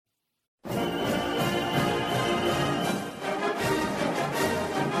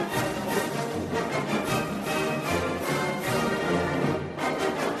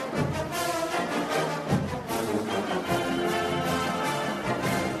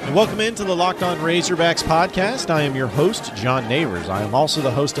And welcome into the Locked On Razorbacks podcast. I am your host, John Neighbors. I am also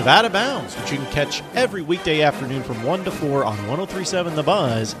the host of Out of Bounds, which you can catch every weekday afternoon from 1 to 4 on 103.7 The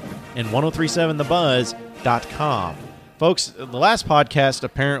Buzz and 103.7thebuzz.com. Folks, the last podcast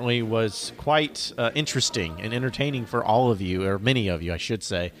apparently was quite interesting and entertaining for all of you, or many of you, I should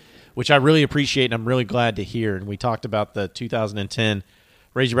say, which I really appreciate and I'm really glad to hear. And we talked about the 2010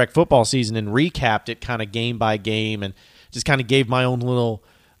 Razorback football season and recapped it kind of game by game and just kind of gave my own little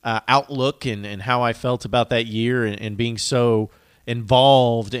outlook and how I felt about that year and being so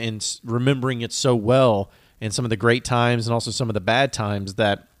involved and remembering it so well and some of the great times and also some of the bad times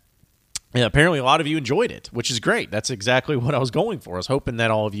that apparently a lot of you enjoyed it, which is great. That's exactly what I was going for. I was hoping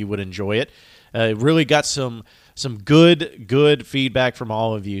that all of you would enjoy it. Really got some good feedback from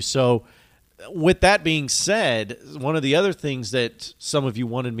all of you. So with that being said, one of the other things that some of you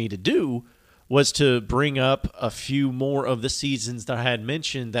wanted me to do was to bring up a few more of the seasons that I had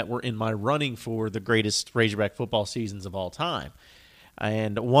mentioned that were in my running for the greatest Razorback football seasons of all time.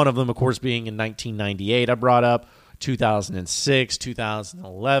 And one of them, of course, being in 1998. I brought up 2006,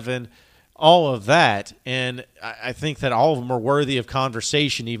 2011, all of that. And I think that all of them are worthy of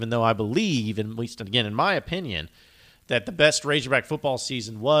conversation, even though I believe, at least again in my opinion, that the best Razorback football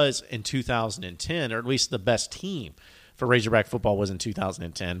season was in 2010, or at least the best team for Razorback football was in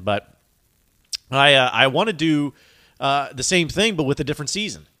 2010. But I want to do the same thing, but with a different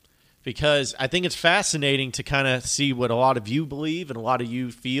season, because I think it's fascinating to kind of see what a lot of you believe and a lot of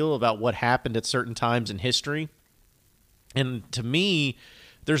you feel about what happened at certain times in history. And to me,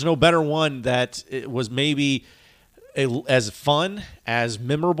 there's no better one that it was maybe as fun, as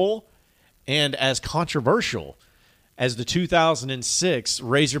memorable, and as controversial as the 2006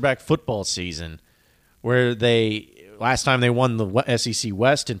 Razorback football season, where last time they won the SEC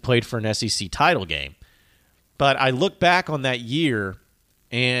West and played for an SEC title game. But I look back on that year,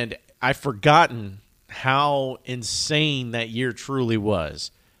 and I've forgotten how insane that year truly was,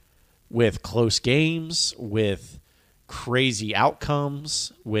 with close games, with crazy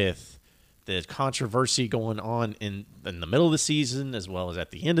outcomes, with the controversy going on in the middle of the season as well as at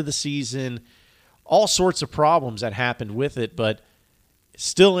the end of the season, all sorts of problems that happened with it, but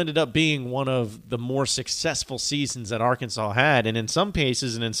still ended up being one of the more successful seasons that Arkansas had, and in some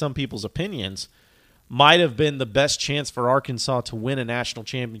cases and in some people's opinions, might have been the best chance for Arkansas to win a national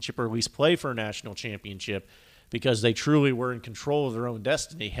championship or at least play for a national championship, because they truly were in control of their own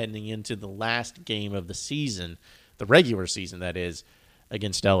destiny heading into the last game of the season, the regular season that is,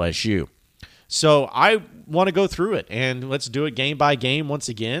 against LSU. So I want to go through it, and let's do it game by game once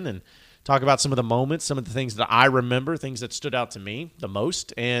again and talk about some of the moments, some of the things that I remember, things that stood out to me the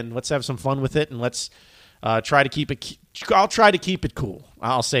most, and let's have some fun with it, and let's try to keep it – I'll try to keep it cool.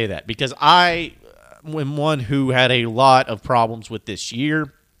 I'll say that, because I am one who had a lot of problems with this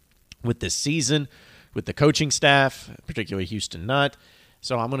year, with this season, with the coaching staff, particularly Houston Nutt.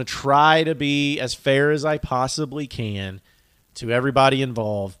 So I'm going to try to be as fair as I possibly can to everybody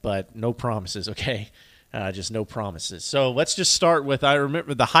involved, but no promises, okay? Just no promises. So let's just start with, I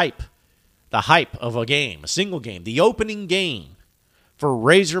remember the hype of a game, a single game, the opening game for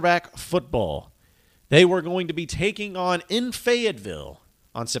Razorback football. They were going to be taking on, in Fayetteville,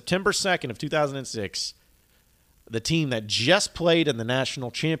 on September 2nd of 2006, the team that just played in the national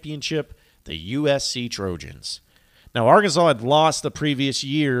championship, the USC Trojans. Now, Arkansas had lost the previous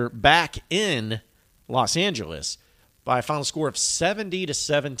year back in Los Angeles by a final score of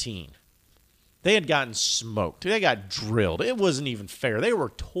 70-17. They had gotten smoked. They got drilled. It wasn't even fair. They were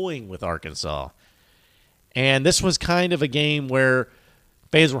toying with Arkansas. And this was kind of a game where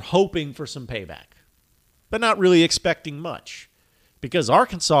fans were hoping for some payback, but not really expecting much, because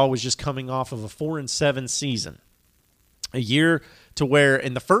Arkansas was just coming off of a 4-7 season. A year to where,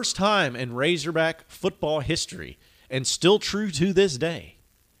 in the first time in Razorback football history, and still true to this day,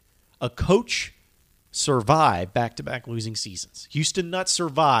 a coach survived back-to-back losing seasons. Houston Nutt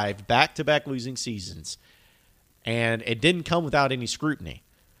survived back-to-back losing seasons, and it didn't come without any scrutiny.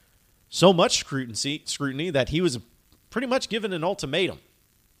 So much scrutiny that he was pretty much given an ultimatum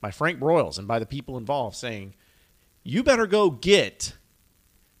by Frank Broyles and by the people involved, saying, you better go get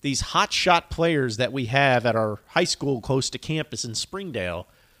these hotshot players that we have at our high school close to campus in Springdale,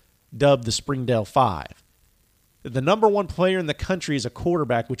 dubbed the Springdale Five. The number one player in the country is a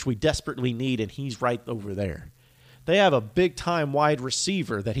quarterback, which we desperately need, and he's right over there. They have a big-time wide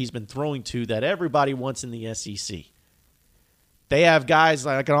receiver that he's been throwing to that everybody wants in the SEC. They have guys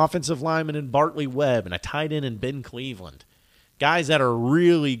like an offensive lineman in Bartley Webb and a tight end in Ben Cleveland. Guys that are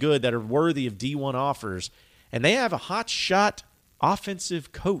really good, that are worthy of D1 offers. And they have a hot-shot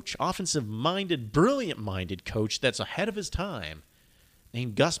offensive coach, offensive-minded, brilliant-minded coach that's ahead of his time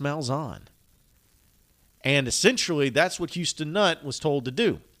named Gus Malzahn. And essentially, that's what Houston Nutt was told to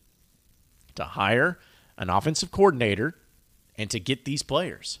do, to hire an offensive coordinator and to get these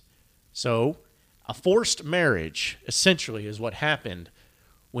players. So a forced marriage, essentially, is what happened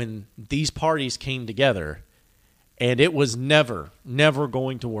when these parties came together, and it was never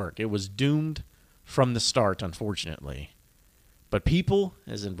going to work. It was doomed from the start, unfortunately. But people,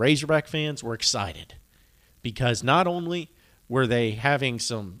 as in Razorback fans, were excited because not only were they having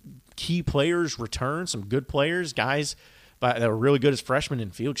some key players return, some good players, guys that were really good as freshmen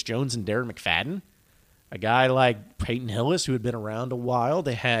in Felix Jones and Darren McFadden, a guy like Peyton Hillis who had been around a while.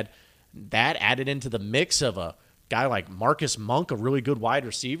 They had that added into the mix of a guy like Marcus Monk, a really good wide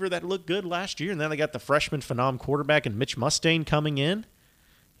receiver that looked good last year. And then they got the freshman phenom quarterback and Mitch Mustaine coming in.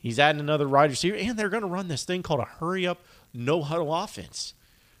 He's adding another wide receiver. And they're going to run this thing called a hurry-up, no-huddle offense,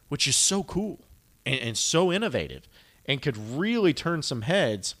 which is so cool and so innovative and could really turn some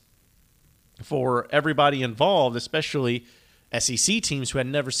heads for everybody involved, especially SEC teams who had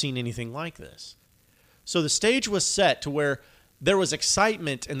never seen anything like this. So the stage was set to where there was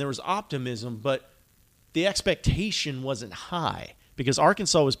excitement and there was optimism, but the expectation wasn't high because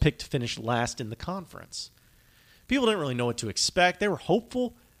Arkansas was picked to finish last in the conference. People didn't really know what to expect. They were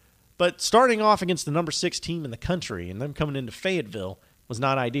hopeful, but starting off against the number 6 team in the country and them coming into Fayetteville was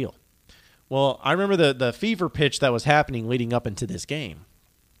not ideal. Well, I remember the fever pitch that was happening leading up into this game.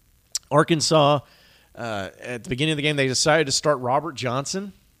 Arkansas, at the beginning of the game, they decided to start Robert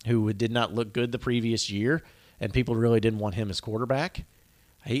Johnson, who did not look good the previous year, and people really didn't want him as quarterback.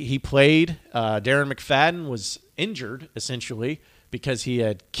 He played. Darren McFadden was injured, essentially, because he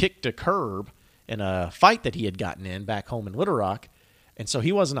had kicked a curb in a fight that he had gotten in back home in Little Rock, and so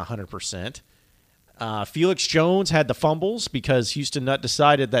he wasn't 100%. Felix Jones had the fumbles because Houston Nutt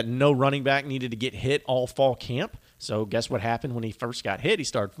decided that no running back needed to get hit all fall camp. So guess what happened when he first got hit? He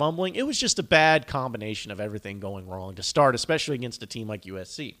started fumbling. It was just a bad combination of everything going wrong to start, especially against a team like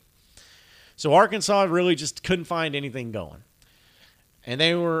USC. So Arkansas really just couldn't find anything going. And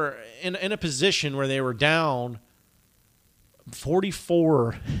they were in a position where they were down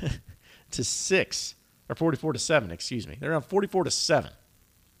 44 to 6, or 44 to 7, excuse me. They're down 44 to 7.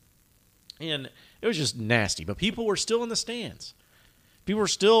 And it was just nasty. But people were still in the stands. People were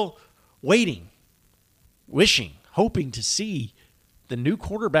still waiting, wishing, hoping to see the new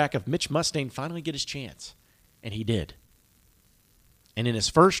quarterback of Mitch Mustaine finally get his chance. And he did. And in his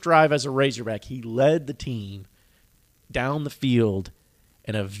first drive as a Razorback, he led the team down the field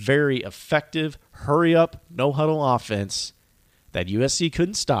in a very effective, hurry-up, no-huddle offense that USC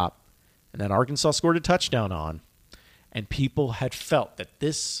couldn't stop and that Arkansas scored a touchdown on. And people had felt that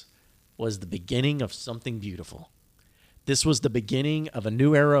this was the beginning of something beautiful. This was the beginning of a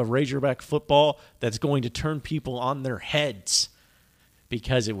new era of Razorback football that's going to turn people on their heads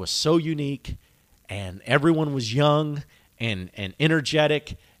because it was so unique and everyone was young and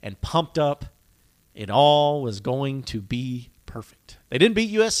energetic and pumped up. It all was going to be perfect. They didn't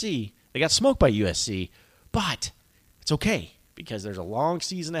beat USC. They got smoked by USC, but it's okay because there's a long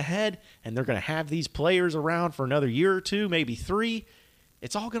season ahead and they're going to have these players around for another year or two, maybe 3.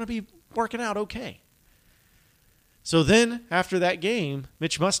 It's all going to be working out okay. So then, after that game,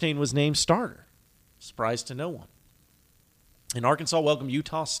 Mitch Mustaine was named starter. Surprise to no one. And Arkansas welcomed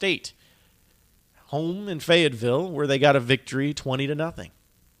Utah State home in Fayetteville, where they got a victory 20-0.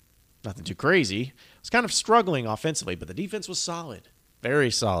 Nothing too crazy. It was kind of struggling offensively, but the defense was solid, very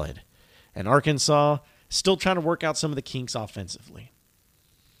solid. And Arkansas still trying to work out some of the kinks offensively.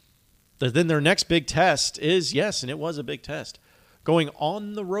 Then their next big test is, yes, and it was a big test, going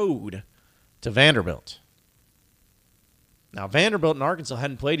on the road to Vanderbilt. Now, Vanderbilt and Arkansas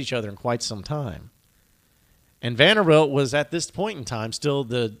hadn't played each other in quite some time. And Vanderbilt was, at this point in time, still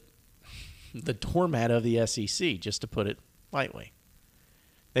the doormat of the SEC, just to put it lightly.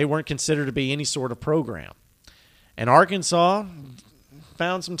 They weren't considered to be any sort of program. And Arkansas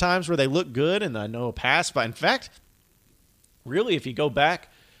found some times where they looked good, and I know a pass. But in fact, really, if you go back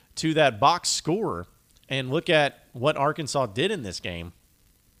to that box score and look at what Arkansas did in this game,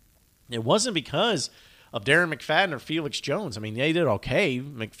 it wasn't because of Darren McFadden or Felix Jones. I mean, they did okay.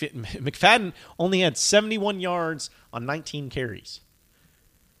 McFadden only had 71 yards on 19 carries.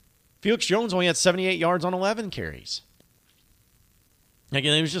 Felix Jones only had 78 yards on 11 carries.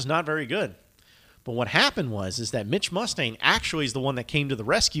 Again, it was just not very good. But what happened is that Mitch Mustaine actually is the one that came to the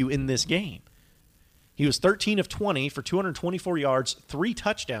rescue in this game. He was 13 of 20 for 224 yards, 3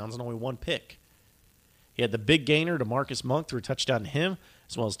 touchdowns, and only 1 pick. He had the big gainer to Marcus Monk, threw a touchdown to him,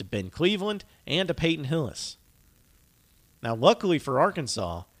 as well as to Ben Cleveland and to Peyton Hillis. Now, luckily for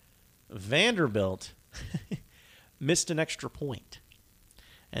Arkansas, Vanderbilt missed an extra point.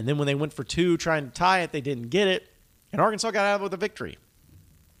 And then when they went for two trying to tie it, they didn't get it. And Arkansas got out of it with a victory.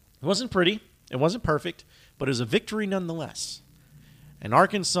 It wasn't pretty. It wasn't perfect. But it was a victory nonetheless. And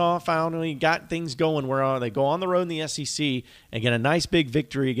Arkansas finally got things going where they go on the road in the SEC and get a nice big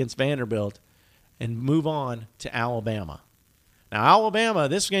victory against Vanderbilt and move on to Alabama. Now, Alabama,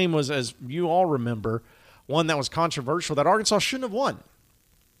 this game was, as you all remember, one that was controversial that Arkansas shouldn't have won.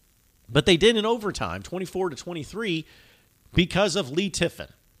 But they did in overtime, 24-23, because of Lee Tiffin.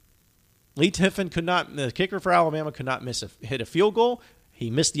 Lee Tiffin the kicker for Alabama, could not hit a field goal. He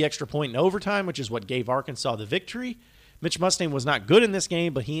missed the extra point in overtime, which is what gave Arkansas the victory. Mitch Mustain was not good in this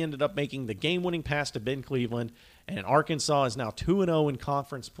game, but he ended up making the game-winning pass to Ben Cleveland, and Arkansas is now 2-0 in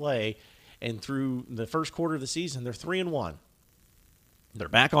conference play, and through the first quarter of the season, they're 3-1. They're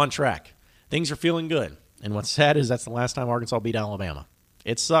back on track. Things are feeling good, and what's sad is that's the last time Arkansas beat Alabama.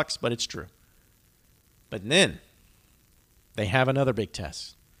 It sucks, but it's true. But then they have another big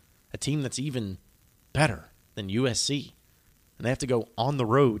test, a team that's even better than USC, and they have to go on the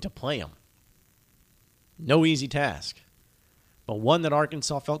road to play them. No easy task, but one that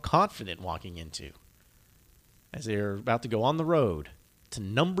Arkansas felt confident walking into as they're about to go on the road to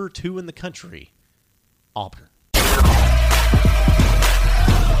number 2 in the country, Auburn.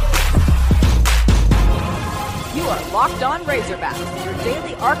 You are Locked On Razorbacks, your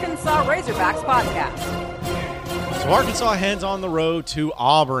daily Arkansas Razorbacks podcast. So Arkansas heads on the road to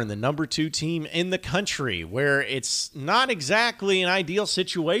Auburn, the number 2 team in the country, where it's not exactly an ideal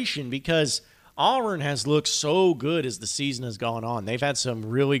situation because Auburn has looked so good as the season has gone on. They've had some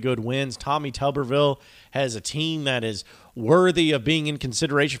really good wins. Tommy Tuberville has a team that is worthy of being in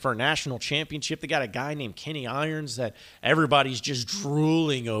consideration for a national championship. They got a guy named Kenny Irons that everybody's just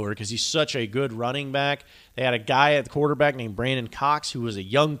drooling over because he's such a good running back. They had a guy at the quarterback named Brandon Cox who was a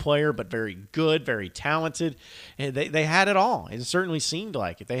young player but very good, very talented. And they had it all. It certainly seemed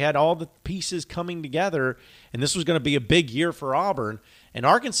like it. They had all the pieces coming together, and this was going to be a big year for Auburn. And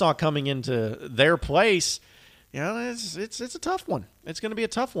Arkansas coming into their place, it's a tough one. It's going to be a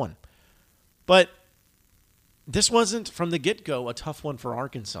tough one. But this wasn't from the get-go a tough one for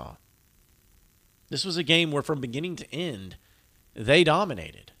Arkansas. This was a game where from beginning to end, they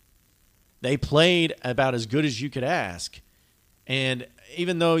dominated. They played about as good as you could ask. And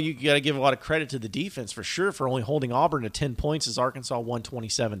even though you got to give a lot of credit to the defense for sure for only holding Auburn to 10 points as Arkansas won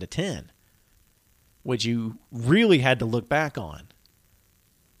 27-10, which you really had to look back on,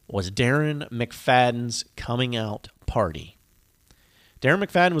 was Darren McFadden's coming out party. Darren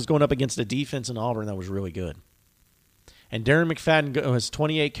McFadden was going up against a defense in Auburn that was really good. And Darren McFadden has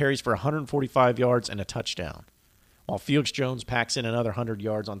 28 carries for 145 yards and a touchdown, while Felix Jones packs in another 100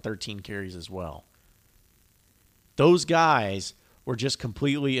 yards on 13 carries as well. Those guys were just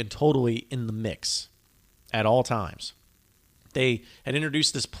completely and totally in the mix at all times. They had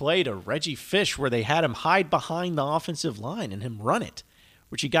introduced this play to Reggie Fish where they had him hide behind the offensive line and him run it,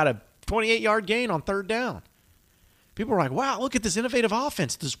 which he got a 28-yard gain on third down. People were like, wow, look at this innovative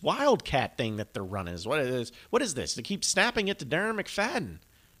offense, this wildcat thing that they're running. What is this? They keep snapping it to Darren McFadden.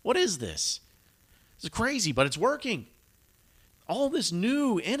 What is this? It's crazy, but it's working. All this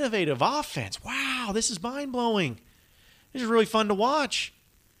new, innovative offense. Wow, this is mind-blowing. This is really fun to watch.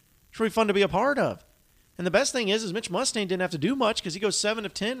 It's really fun to be a part of. And the best thing is Mitch Mustain didn't have to do much because he goes 7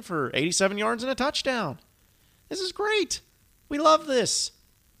 of 10 for 87 yards and a touchdown. This is great. We love this.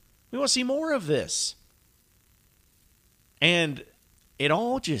 We want to see more of this. And it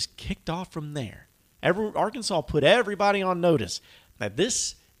all just kicked off from there. Arkansas put everybody on notice that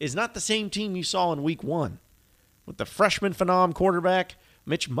this is not the same team you saw in week 1 with the freshman phenom quarterback,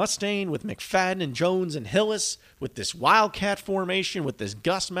 Mitch Mustain, with McFadden and Jones and Hillis, with this wildcat formation, with this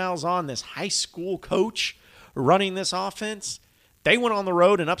Gus Malzahn, this high school coach running this offense. They went on the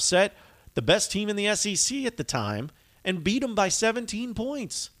road and upset the best team in the SEC at the time and beat them by 17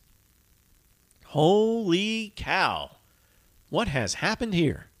 points. Holy cow. What has happened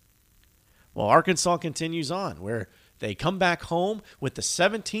here? Well, Arkansas continues on, where they come back home with the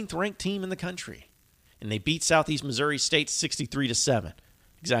 17th ranked team in the country, and they beat Southeast Missouri State 63-7.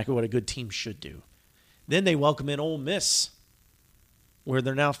 Exactly what a good team should do. Then they welcome in Ole Miss, where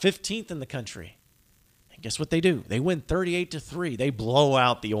they're now 15th in the country. And guess what they do? They win 38-3. They blow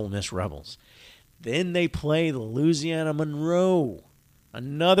out the Ole Miss Rebels. Then they play the Louisiana Monroe,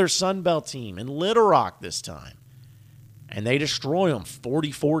 another Sun Belt team in Little Rock this time. And they destroy them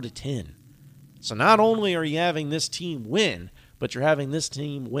 44-10. So not only are you having this team win, but you're having this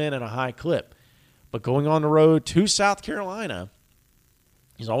team win at a high clip. But going on the road to South Carolina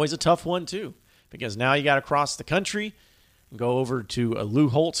is always a tough one too, because now you got to cross the country and go over to a Lou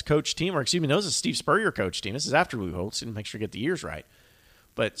Holtz coach team, or excuse me, no, this is Steve Spurrier coach team. This is after Lou Holtz. Didn't make sure to get the years right.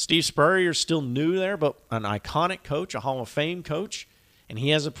 But Steve Spurrier's still new there, but an iconic coach, a Hall of Fame coach, and he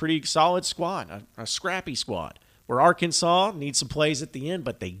has a pretty solid squad, a scrappy squad, where Arkansas needs some plays at the end,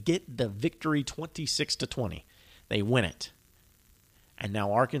 but they get the victory 26-20. They win it. And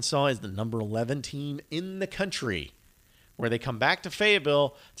now Arkansas is the number 11 team in the country, where they come back to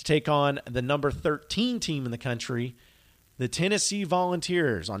Fayetteville to take on the number 13 team in the country, the Tennessee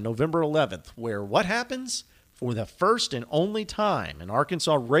Volunteers, on November 11th, where what happens? For the first and only time in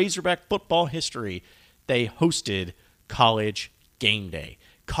Arkansas Razorback football history, they hosted College Game Day.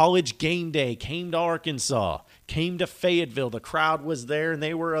 College Game Day came to Arkansas, came to Fayetteville. The crowd was there, and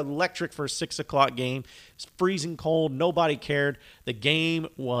they were electric for a 6 o'clock game. It was freezing cold. Nobody cared. The game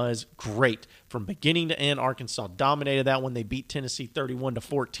was great. From beginning to end, Arkansas dominated that one. They beat Tennessee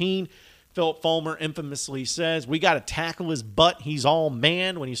 31-14. Philip Fulmer infamously says, we got to tackle his butt. He's all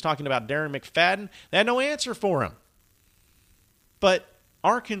man. When he's talking about Darren McFadden, they had no answer for him. But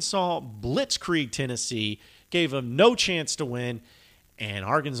Arkansas blitzkrieg Tennessee, gave them no chance to win, and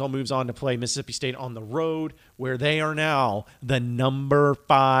Arkansas moves on to play Mississippi State on the road, where they are now the number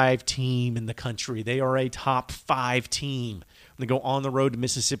 5 team in the country. They are a top 5 team. They go on the road to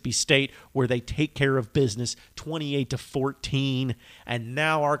Mississippi State, where they take care of business 28-14. And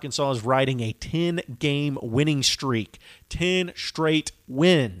now Arkansas is riding a 10-game winning streak, 10 straight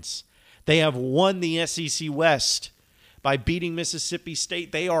wins. They have won the SEC West by beating Mississippi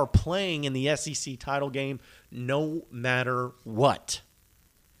State. They are playing in the SEC title game no matter what.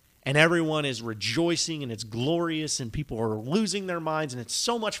 And everyone is rejoicing, and it's glorious, and people are losing their minds, and it's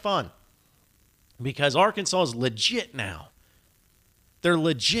so much fun because Arkansas is legit now. They're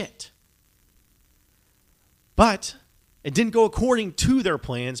legit. But it didn't go according to their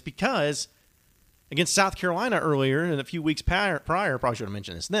plans, because against South Carolina earlier, and a few weeks prior, probably should have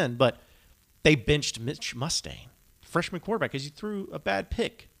mentioned this then, but they benched Mitch Mustain, freshman quarterback, because he threw a bad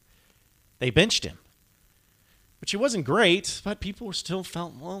pick. They benched him. Which he wasn't great, but people still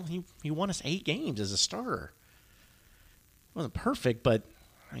felt, well, he won us 8 games as a starter. It wasn't perfect, but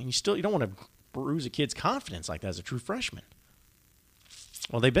I mean, you don't want to bruise a kid's confidence like that as a true freshman.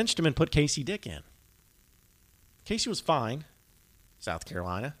 Well, they benched him and put Casey Dick in. Casey was fine, South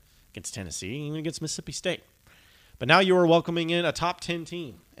Carolina, against Tennessee, even against Mississippi State. But now you are welcoming in a top 10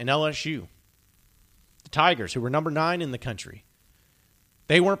 team in LSU. The Tigers, who were number 9 in the country.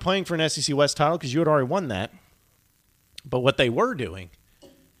 They weren't playing for an SEC West title because you had already won that. But what they were doing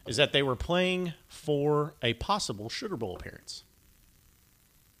is that they were playing for a possible Sugar Bowl appearance,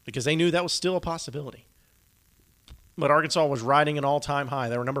 because they knew that was still a possibility. But Arkansas was riding an all-time high.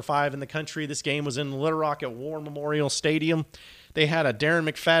 They were number 5 in the country. This game was in Little Rock at War Memorial Stadium. They had a Darren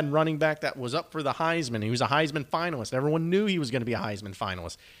McFadden running back that was up for the Heisman. He was a Heisman finalist. Everyone knew he was going to be a Heisman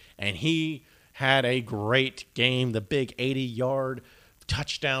finalist. And he had a great game, the big 80-yard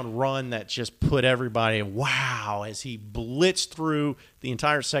touchdown run that just put everybody, wow, as he blitzed through the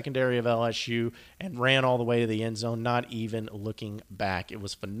entire secondary of LSU and ran all the way to the end zone, not even looking back. It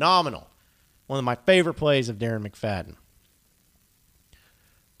was phenomenal. One of my favorite plays of Darren McFadden.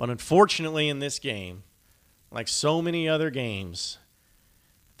 But unfortunately in this game, like so many other games,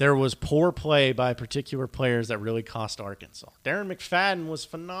 there was poor play by particular players that really cost Arkansas. Darren McFadden was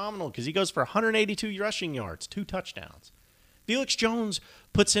phenomenal because he goes for 182 rushing yards, 2 touchdowns. Felix Jones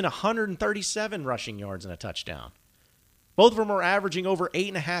puts in 137 rushing yards and a touchdown. Both of them are averaging over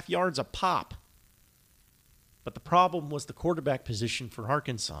 8.5 yards a pop. But the problem was the quarterback position for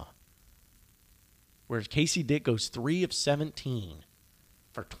Arkansas, where Casey Dick goes 3 of 17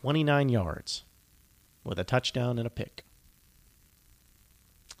 for 29 yards with a touchdown and a pick.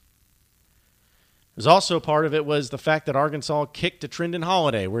 There's also part of it was the fact that Arkansas kicked to Trendon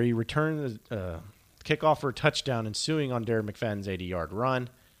Holiday, where he returned the kickoff for a touchdown ensuing on Darren McFadden's 80-yard run.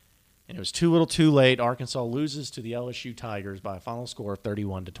 And it was too little too late. Arkansas loses to the LSU Tigers by a final score of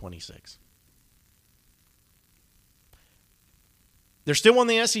 31-26. They're still on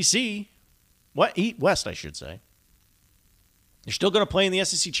the SEC. West, I should say. They're still going to play in the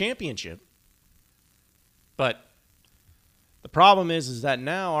SEC championship. But the problem is that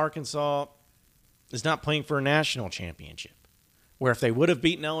now Arkansas is not playing for a national championship, where if they would have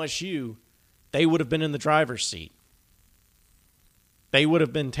beaten LSU, they would have been in the driver's seat. They would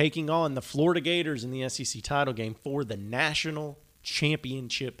have been taking on the Florida Gators in the SEC title game for the national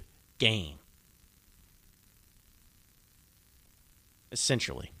championship game.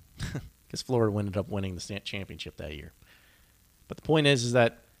 Essentially. Because Florida ended up winning the championship that year. But the point is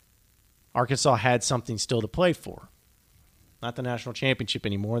that Arkansas had something still to play for. Not the national championship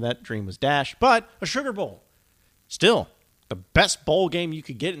anymore. That dream was dashed. But a Sugar Bowl. Still, the best bowl game you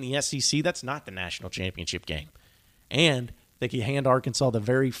could get in the SEC, that's not the national championship game. And they could hand Arkansas the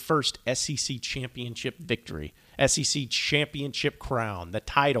very first SEC championship victory, SEC championship crown, the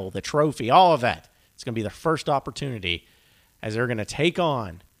title, the trophy, all of that. It's going to be their first opportunity as they're going to take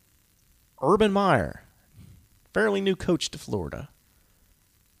on Urban Meyer, fairly new coach to Florida,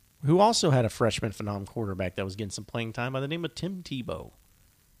 who also had a freshman phenom quarterback that was getting some playing time by the name of Tim Tebow.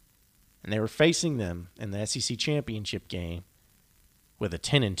 And they were facing them in the SEC championship game with a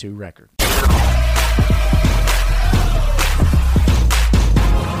 10-2 record.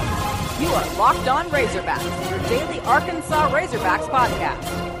 You are Locked On Razorbacks, your daily Arkansas Razorbacks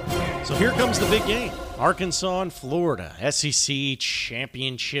podcast. So here comes the big game. Arkansas and Florida, SEC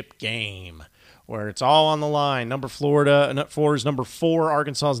championship game, where it's all on the line. Florida's number 4,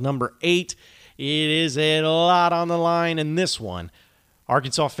 Arkansas's number 8. It is a lot on the line in this one.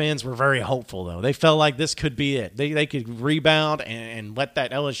 Arkansas fans were very hopeful, though. They felt like this could be it. They could rebound and let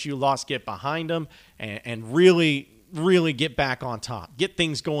that LSU loss get behind them and really get back on top, get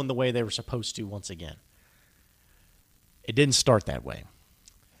things going the way they were supposed to once again. It didn't start that way,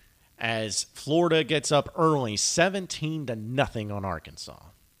 as Florida gets up early, 17-0 on Arkansas.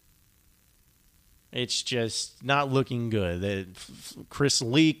 It's just not looking good. Chris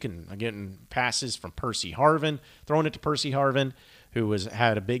Leak and getting passes from Percy Harvin, throwing it to Percy Harvin, who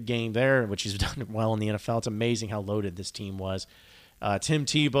had a big game there, which he's done well in the NFL. It's amazing how loaded this team was. Tim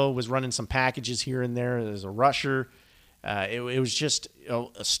Tebow was running some packages here and there as a rusher. It was just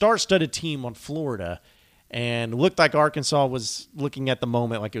a star-studded team on Florida, and looked like Arkansas was looking at the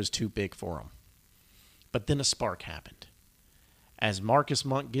moment like it was too big for them. But then a spark happened, as Marcus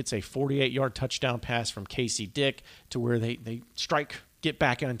Monk gets a 48-yard touchdown pass from Casey Dick to where they get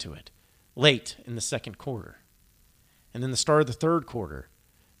back into it late in the second quarter. And then the start of the third quarter,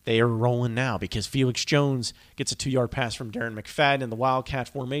 they are rolling now because Felix Jones gets a 2-yard pass from Darren McFadden in the Wildcat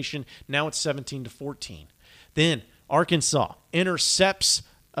formation. Now it's 17-14. Then Arkansas intercepts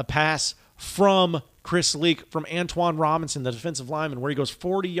a pass from Chris Leak from Antoine Robinson, the defensive lineman, where he goes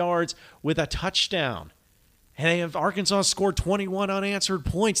 40 yards with a touchdown. And Arkansas scored 21 unanswered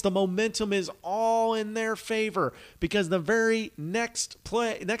points. The momentum is all in their favor because the very next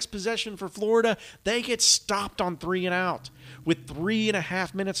possession for Florida, they get stopped on 3 and out with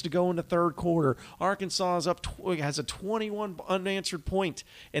 3.5 minutes to go in the third quarter. Arkansas has a 21 unanswered point,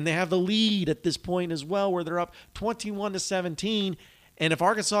 and they have the lead at this point as well, where they're up 21-17. And if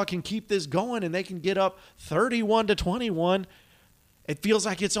Arkansas can keep this going and they can get up 31-21, it feels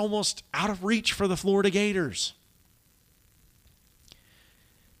like it's almost out of reach for the Florida Gators.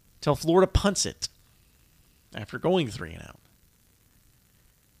 Till Florida punts it after going 3 and out.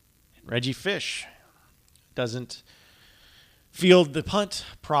 And Reggie Fish doesn't field the punt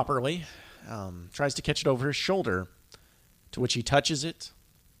properly. Tries to catch it over his shoulder, to which he touches it.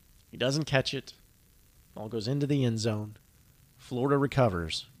 He doesn't catch it. Ball goes into the end zone. Florida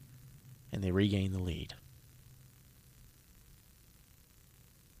recovers, and they regain the lead.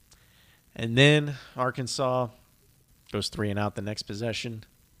 And then Arkansas goes 3 and out the next possession.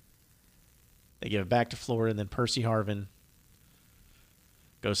 They give it back to Florida, and then Percy Harvin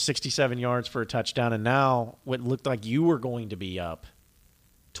goes 67 yards for a touchdown. And now what looked like you were going to be up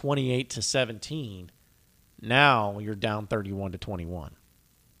 28-17, now you're down 31-21.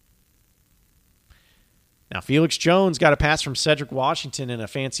 Now, Felix Jones got a pass from Cedric Washington in a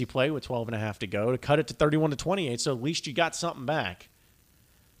fancy play with 12.5 to go to cut it to 31-28, so at least you got something back.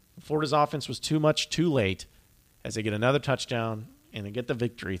 Florida's offense was too much too late as they get another touchdown and they get the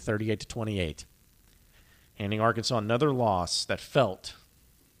victory 38-28, handing Arkansas another loss that felt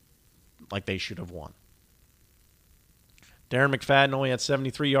like they should have won. Darren McFadden only had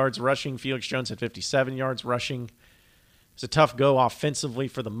 73 yards rushing. Felix Jones had 57 yards rushing. It was a tough go offensively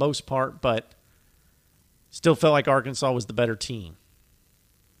for the most part, but still felt like Arkansas was the better team.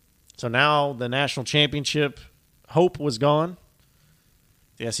 So now the national championship hope was gone.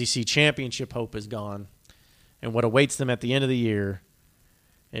 The SEC championship hope is gone. And what awaits them at the end of the year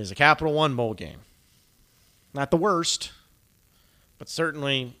is a Capital One Bowl game. Not the worst, but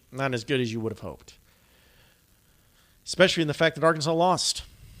certainly not as good as you would have hoped. Especially in the fact that Arkansas lost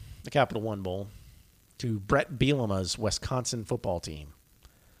the Capital One Bowl to Brett Bielema's Wisconsin football team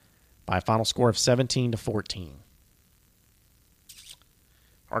by a final score of 17-14.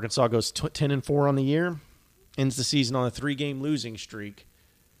 Arkansas goes 10-4 on the year, ends the season on a 3-game losing streak.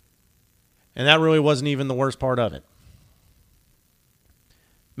 And that really wasn't even the worst part of it.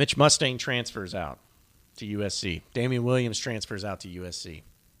 Mitch Mustang transfers out to USC. Damian Williams transfers out to USC.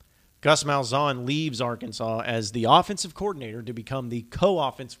 Gus Malzahn leaves Arkansas as the offensive coordinator to become the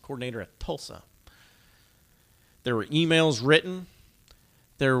co-offensive coordinator at Tulsa. There were emails written.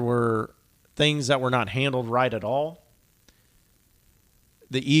 There were things that were not handled right at all.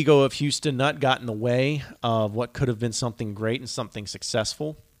 The ego of Houston Nutt got in the way of what could have been something great and something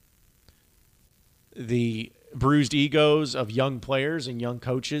successful. The bruised egos of young players and young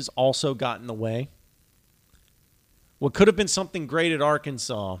coaches also got in the way. What could have been something great at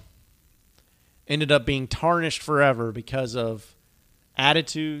Arkansas ended up being tarnished forever because of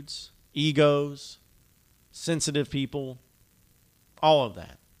attitudes, egos, sensitive people, all of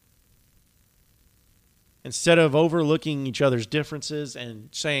that. Instead of overlooking each other's differences and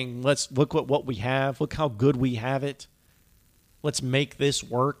saying, let's look at what we have, look how good we have it, let's make this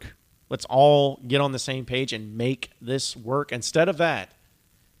work, let's all get on the same page and make this work. Instead of that,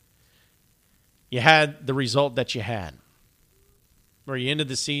 you had the result that you had, where you ended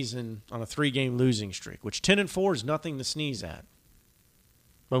the season on a 3-game losing streak, which 10-4 is nothing to sneeze at.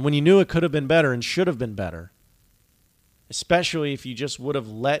 But when you knew it could have been better and should have been better, especially if you just would have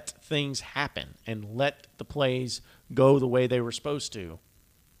let things happen and let the plays go the way they were supposed to,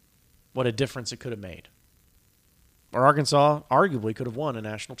 what a difference it could have made. Or Arkansas arguably could have won a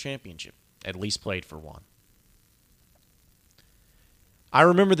national championship, at least played for one. I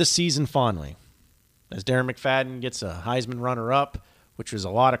remember this season fondly, as Darren McFadden gets a Heisman runner-up, which was a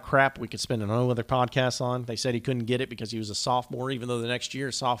lot of crap we could spend another other podcast on. They said he couldn't get it because he was a sophomore, even though the next year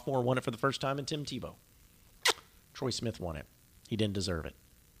a sophomore won it for the first time in Tim Tebow. Troy Smith won it. He didn't deserve it.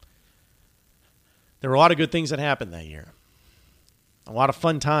 There were a lot of good things that happened that year. A lot of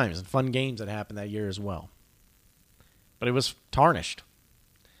fun times and fun games that happened that year as well. But it was tarnished.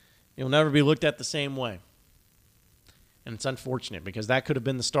 It'll never be looked at the same way. And it's unfortunate because that could have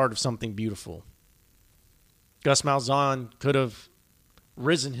been the start of something beautiful. Gus Malzahn could have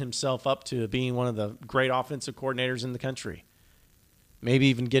risen himself up to being one of the great offensive coordinators in the country. Maybe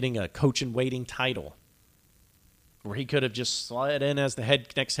even getting a coach-in-waiting title, where he could have just slid in as the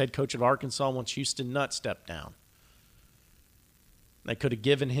next head coach of Arkansas once Houston Nutt stepped down. They could have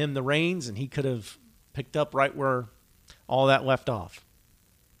given him the reins, and he could have picked up right where all that left off.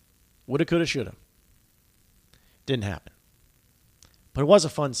 Woulda, coulda, shoulda. Didn't happen. But it was a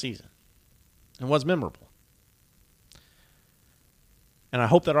fun season. It was memorable. And I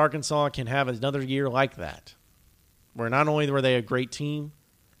hope that Arkansas can have another year like that, where not only were they a great team,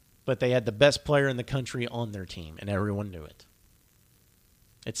 but they had the best player in the country on their team, and everyone knew it.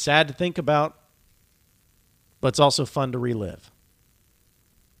 It's sad to think about, but it's also fun to relive.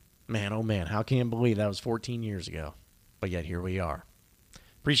 Man, oh man, how can you believe that was 14 years ago? But yet here we are.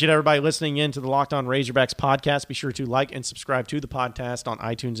 Appreciate everybody listening in to the Locked On Razorbacks podcast. Be sure to like and subscribe to the podcast on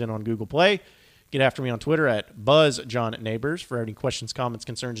iTunes and on Google Play. Get after me on Twitter at BuzzJohnNeighbors for any questions, comments,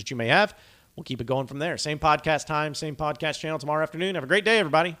 concerns that you may have. We'll keep it going from there. Same podcast time, same podcast channel tomorrow afternoon. Have a great day,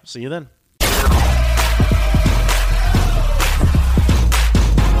 everybody. See you then.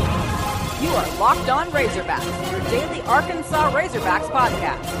 You are Locked On Razorbacks, your daily Arkansas Razorbacks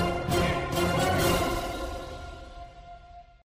podcast.